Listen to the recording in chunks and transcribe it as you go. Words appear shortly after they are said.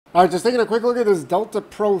All right, just taking a quick look at this Delta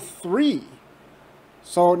Pro 3.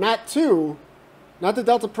 So not 2, not the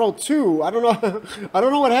Delta Pro 2. I don't know. I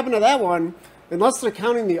don't know what happened to that one, unless they're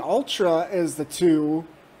counting the Ultra as the 2,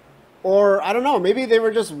 or I don't know. Maybe they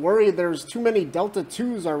were just worried there's too many Delta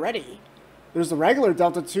 2s already. There's the regular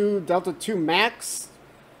Delta 2, Delta 2 Max.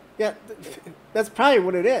 Yeah, that's probably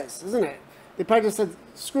what it is, isn't it? They probably just said,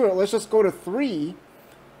 screw it, let's just go to 3.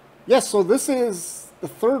 Yes, so this is the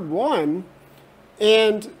third one,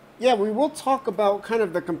 and yeah, we will talk about kind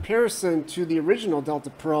of the comparison to the original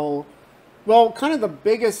Delta Pro. Well, kind of the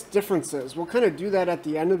biggest differences. We'll kind of do that at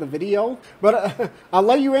the end of the video. But I'll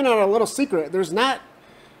let you in on a little secret. There's not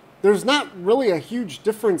really a huge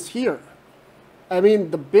difference here. I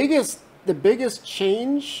mean, the biggest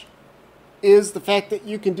change is the fact that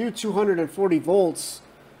you can do 240 volts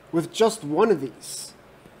with just one of these.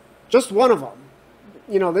 Just one of them.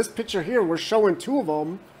 You know, this picture here, we're showing 2 of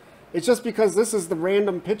them. It's just because this is the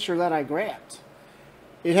random picture that I grabbed.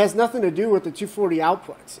 It has nothing to do with the 240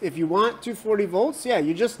 outputs. If you want 240 volts, yeah,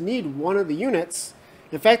 you just need one of the units.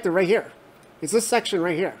 In fact, they're right here. It's this section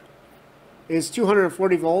right here. It's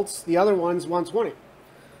 240 volts. The other one's 120.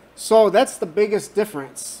 So that's the biggest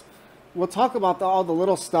difference. We'll talk about all the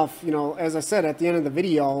little stuff, you know, as I said at the end of the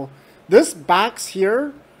video. This box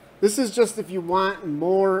here, this is just if you want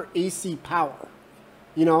more AC power.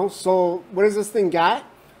 You know, so what does this thing got?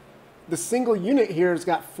 The single unit here has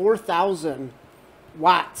got 4,000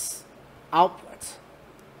 watts output,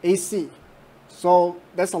 AC. So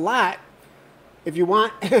that's a lot. If you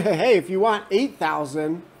want, hey, if you want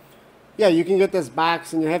 8,000, yeah, you can get this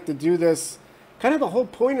box and you have to do this. Kind of the whole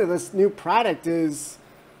point of this new product is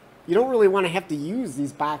you don't really want to have to use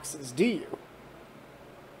these boxes, do you?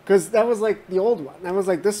 Because that was like the old one. That was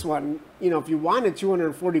like this one. You know, if you wanted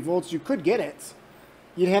 240 volts, you could get it.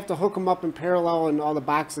 You'd have to hook them up in parallel and all the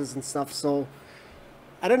boxes and stuff. So,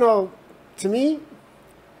 I don't know. To me,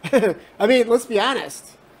 I mean, let's be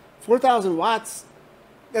honest. 4,000 watts,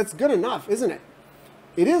 that's good enough, isn't it?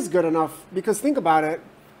 It is good enough because think about it.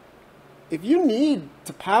 If you need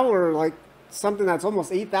to power like something that's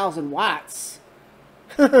almost 8,000 watts,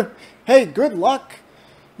 hey, good luck.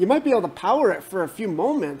 You might be able to power it for a few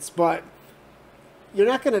moments, but you're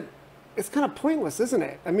not going to, it's kind of pointless, isn't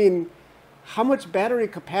it? I mean, how much battery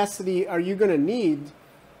capacity are you going to need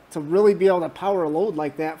to really be able to power a load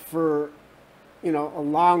like that for, you know, a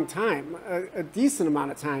long time, a decent amount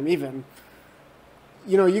of time even?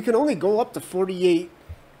 You know, you can only go up to 48,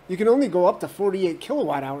 you can only go up to 48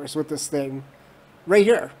 kilowatt hours with this thing right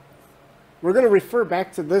here. We're going to refer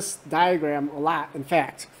back to this diagram a lot, in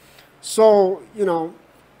fact. So, you know,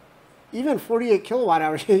 even 48 kilowatt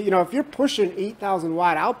hours, you know, if you're pushing 8,000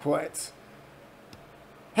 watt outputs,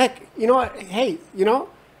 heck, you know what? Hey, you know,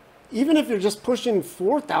 even if you're just pushing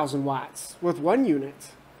 4,000 watts with one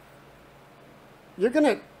unit, you're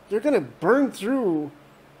gonna burn through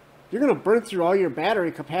all your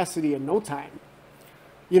battery capacity in no time.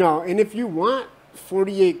 You know, and if you want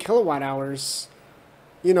 48 kilowatt hours,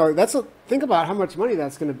 you know, think about how much money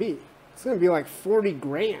that's going to be. It's going to be like 40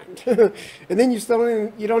 grand, and then you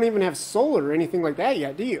don't even have solar or anything like that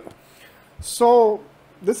yet, do you? So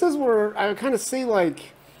this is where I kind of say,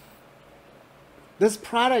 like, this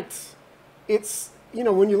product, it's, you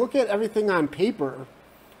know, when you look at everything on paper,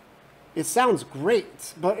 it sounds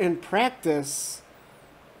great, but in practice,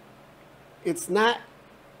 it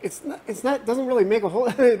doesn't really make a whole,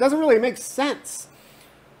 it doesn't really make sense,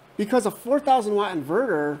 because a 4,000 watt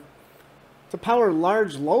inverter to power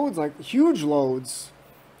large loads, like huge loads,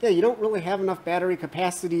 yeah, you don't really have enough battery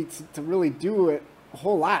capacity to really do it a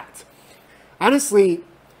whole lot. Honestly,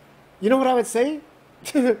 you know what I would say?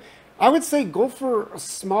 I would say go for a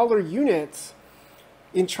smaller unit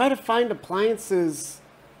and try to find appliances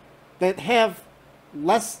that have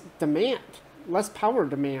less demand, less power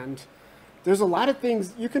demand. There's a lot of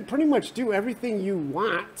things, you can pretty much do everything you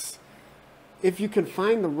want if you can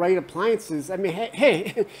find the right appliances. I mean,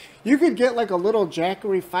 hey, you could get like a little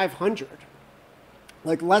Jackery 500,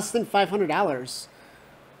 like less than $500,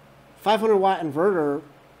 500 watt inverter.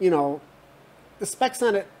 You know, the specs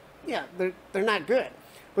on it, yeah, they're not good.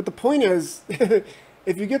 But the point is,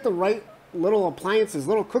 if you get the right little appliances,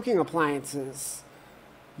 little cooking appliances,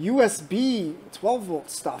 USB 12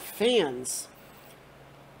 volt stuff, fans,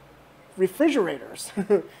 refrigerators,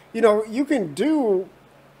 you know, you can do,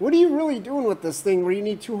 what are you really doing with this thing where you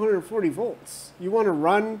need 240 volts? You want to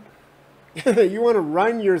run, you want to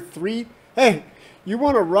run your 3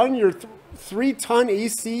 ton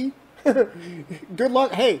AC? Good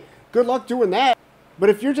luck. Hey, good luck doing that. But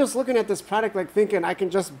if you're just looking at this product like thinking I can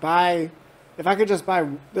just buy, if I could just buy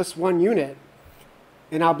this one unit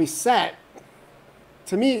and I'll be set,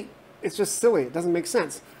 to me, it's just silly. It doesn't make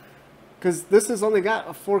sense because this has only got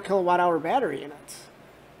a 4 kilowatt hour battery in it.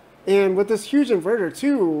 And with this huge inverter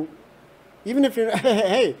too, even if you're,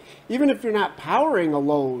 hey, even if you're not powering a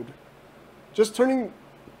load, just turning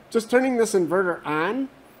this inverter on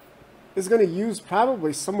is going to use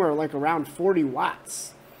probably somewhere like around 40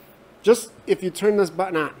 watts. Just if you turn this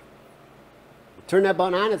button on. Turn that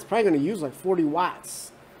button on, it's probably going to use like 40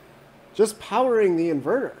 watts. Just powering the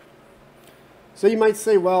inverter. So you might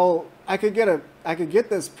say, well, I could get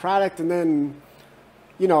this product and then,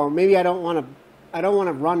 you know, maybe I don't want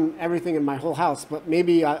to run everything in my whole house, but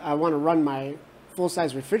maybe I want to run my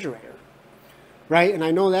full-size refrigerator, right? And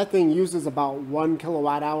I know that thing uses about 1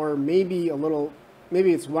 kilowatt hour, maybe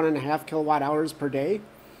it's 1.5 kilowatt hours per day.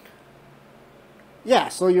 Yeah,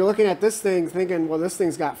 so you're looking at this thing thinking, well, this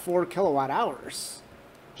thing's got 4 kilowatt hours.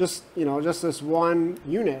 Just, you know, just this one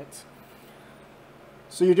unit.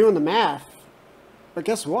 So you're doing the math. But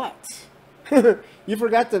guess what? you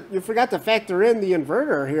forgot to factor in the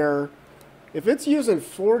inverter here. If it's using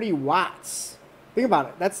 40 watts, think about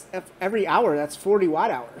it. That's every hour, that's 40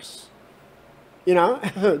 watt hours. You know,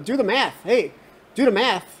 do the math. Hey, do the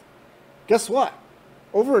math. Guess what?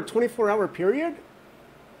 Over a 24-hour period,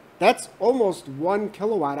 that's almost 1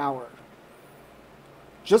 kilowatt hour.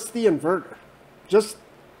 Just the inverter.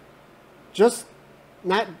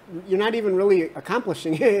 You're not even really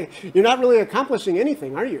accomplishing it. You're not really accomplishing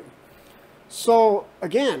anything, are you? So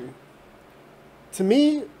again, to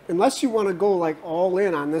me, unless you want to go like all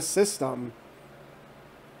in on this system,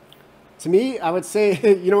 to me, I would say,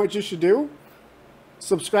 you know what you should do?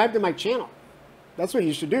 Subscribe to my channel. That's what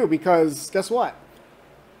you should do, because guess what?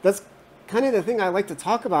 That's kind of the thing I like to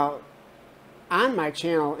talk about on my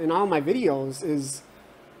channel in all my videos, is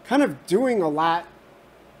kind of doing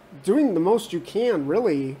the most you can,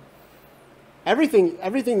 really. Everything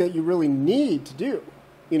that you really need to do,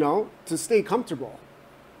 you know, to stay comfortable.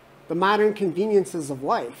 The modern conveniences of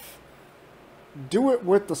life. Do it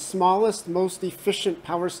with the smallest, most efficient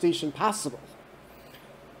power station possible.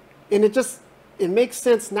 And it makes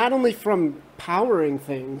sense not only from powering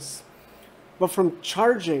things, but from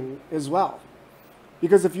charging as well.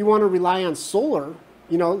 Because if you want to rely on solar,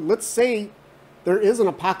 you know, let's say there is an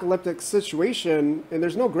apocalyptic situation and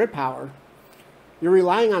there's no grid power, you're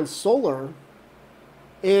relying on solar,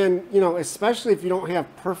 and, you know, especially if you don't have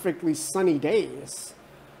perfectly sunny days,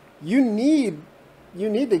 you need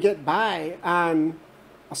to get by on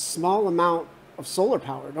a small amount of solar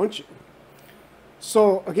power, don't you?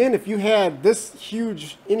 So again, if you had this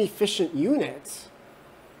huge inefficient unit,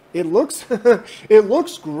 it looks it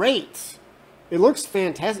looks great. It looks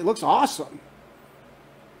fantastic. It looks awesome.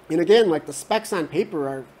 And again, like, the specs on paper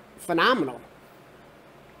are phenomenal.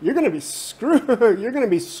 You're going to be screwed. You're going to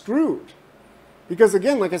be screwed. Because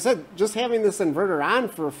again, like I said, just having this inverter on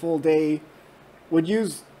for a full day would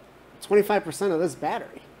use 25% of this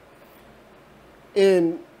battery.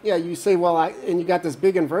 And yeah, you say, well, and you got this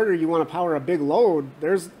big inverter, you want to power a big load,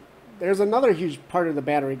 there's another huge part of the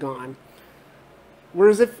battery gone.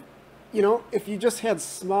 Whereas if, you know, if you just had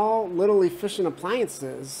small, little efficient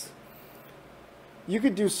appliances, you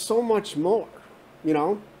could do so much more, you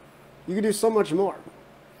know? You could do so much more.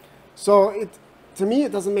 So to me,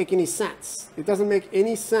 it doesn't make any sense. It doesn't make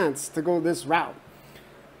any sense to go this route.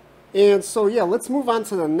 And so, yeah, let's move on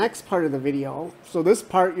to the next part of the video. So this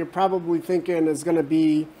part you're probably thinking is going to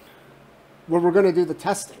be where we're going to do the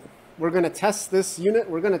testing. We're going to test this unit.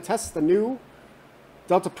 We're going to test the new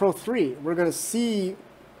Delta Pro 3. We're going to see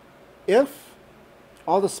if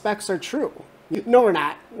all the specs are true. No, we're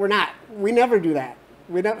not. We're not. We never do that.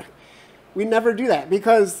 We never do that,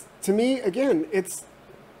 because to me, again, it's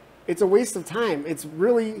a waste of time. It's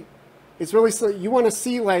really so you want to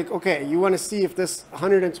see, like, okay, you want to see if this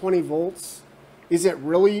 120 volts, is it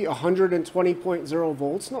really 120.0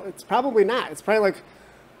 volts? No, it's probably not. It's probably like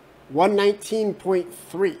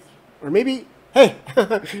 119.3, or maybe, hey,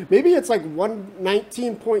 maybe it's like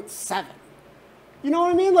 119.7. You know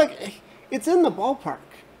what I mean? Like, it's in the ballpark.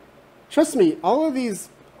 Trust me, all of these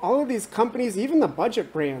companies, even the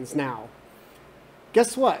budget brands now,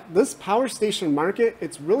 guess what? This power station market,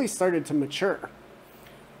 it's really started to mature.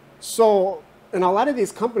 So, and a lot of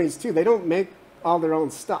these companies too, they don't make all their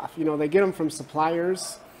own stuff. You know, they get them from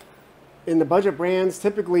suppliers. In the budget brands,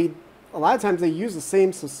 typically, a lot of times they use the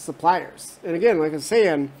same suppliers. And again, like I was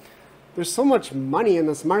saying, there's so much money in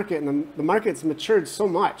this market, and the market's matured so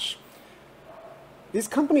much. These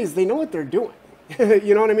companies, they know what they're doing.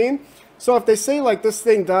 You know what I mean? So if they say, like, this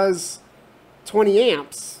thing does 20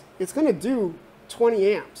 amps, it's going to do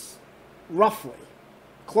 20 amps, roughly.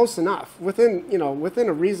 Close enough, within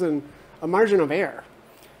a margin of error.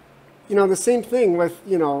 you know, the same thing with,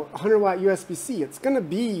 you know, 100 watt USB-C. It's going to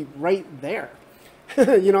be right there.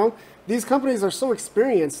 You know, these companies are so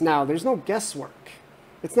experienced now. There's no guesswork.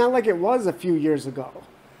 It's not like it was a few years ago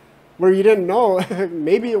where you didn't know.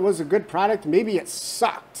 Maybe it was a good product. Maybe it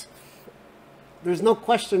sucked. There's no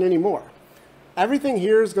question anymore. Everything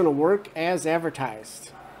here is going to work as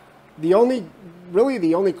advertised. Really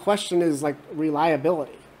the only question is like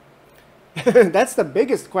reliability. That's the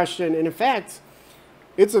biggest question. And in fact,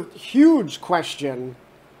 it's a huge question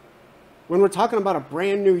when we're talking about a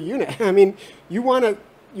brand new unit. I mean, you want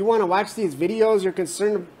to watch these videos, you're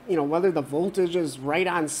concerned, you know, whether the voltage is right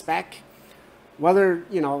on spec, whether,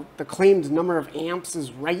 you know, the claimed number of amps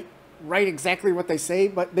is right exactly what they say,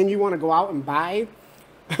 but then you want to go out and buy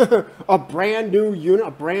a brand new unit,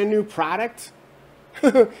 a brand new product.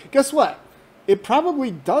 Guess what? It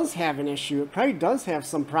probably does have an issue. It probably does have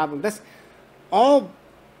some problem. That's all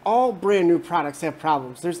brand new products have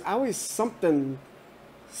problems. There's always something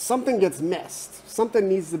gets missed. Something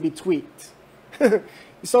needs to be tweaked.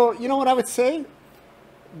 So, you know what I would say?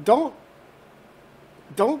 Don't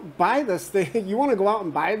buy this thing. You want to go out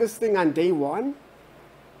and buy this thing on day one?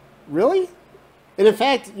 Really? And in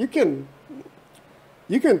fact, you can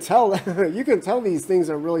tell these things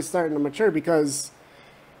are really starting to mature, because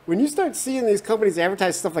when you start seeing these companies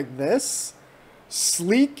advertise stuff like this,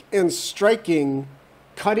 sleek and striking,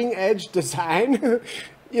 cutting edge design,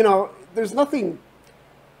 you know, there's nothing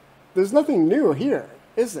new here,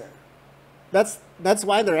 is there? That's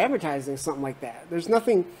why they're advertising something like that. There's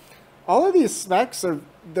nothing. All of these specs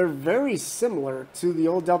they're very similar to the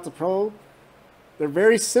old Delta Pro. They're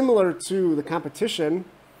very similar to the competition,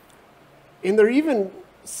 and they're even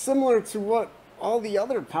similar to what all the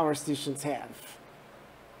other power stations have.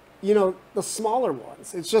 You know, the smaller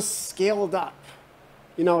ones. It's just scaled up.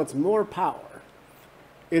 You know, it's more power.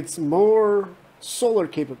 It's more solar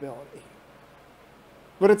capability.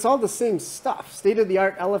 But it's all the same stuff.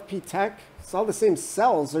 State-of-the-art LFP tech. It's all the same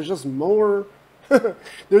cells. There's just more.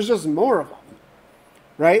 There's just more of them,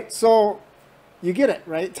 right? So you get it,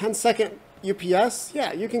 right? 10-second UPS.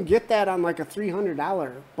 Yeah, you can get that on like a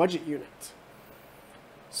 $300 budget unit.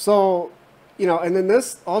 So, you know, and then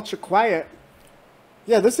this ultra quiet.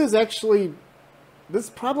 Yeah, this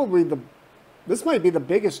might be the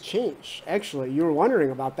biggest change, actually. You were wondering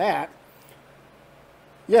about that.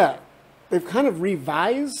 Yeah, they've kind of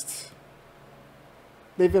revised,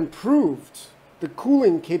 they've improved the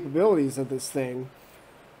cooling capabilities of this thing.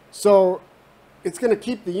 So it's going to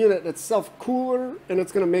keep the unit itself cooler, and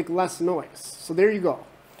it's going to make less noise. So there you go.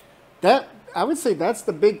 I would say that's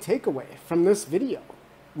the big takeaway from this video,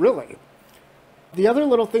 really. The other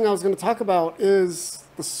little thing I was going to talk about is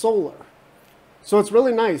the solar. So it's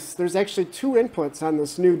really nice. There's actually two inputs on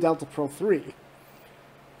this new Delta Pro 3.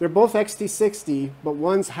 They're both XT60, but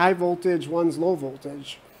one's high voltage, one's low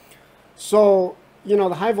voltage. So, you know,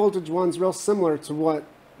 the high voltage one's real similar to what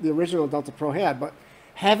the original Delta Pro had, but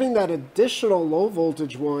having that additional low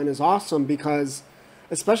voltage one is awesome, because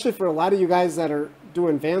especially for a lot of you guys that are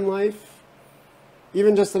doing van life,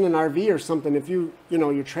 even just in an RV or something, if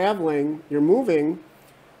you're traveling, you're moving,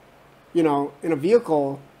 you know, in a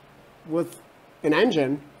vehicle with an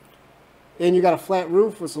engine, and you got a flat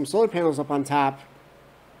roof with some solar panels up on top,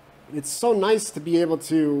 it's so nice to be able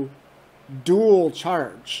to dual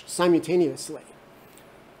charge simultaneously.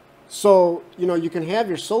 So, you know, you can have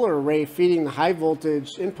your solar array feeding the high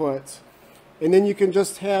voltage input, and then you can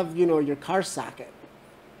just have, you know, your car socket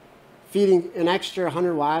feeding an extra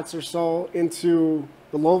 100 watts or so into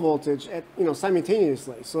the low voltage at, you know,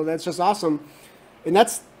 simultaneously. So that's just awesome. And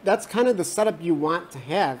that's kind of the setup you want to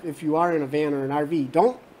have if you are in a van or an RV.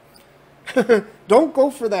 Don't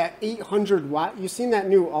go for that 800 watt. You've seen that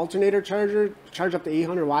new alternator charger, charge up to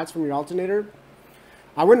 800 watts from your alternator?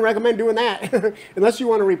 I wouldn't recommend doing that unless you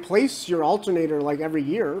want to replace your alternator like every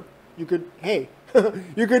year. You could, hey,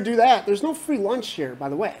 you could do that. There's no free lunch here, by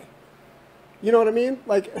the way. You know what I mean?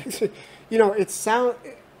 Like, you know, it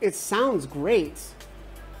sounds great.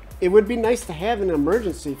 It would be nice to have an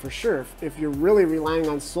emergency for sure if you're really relying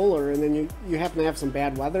on solar and then you happen to have some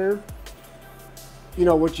bad weather, you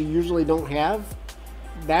know, which you usually don't have.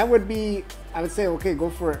 That would be, I would say, okay,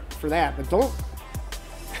 go for that, but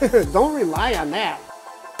don't rely on that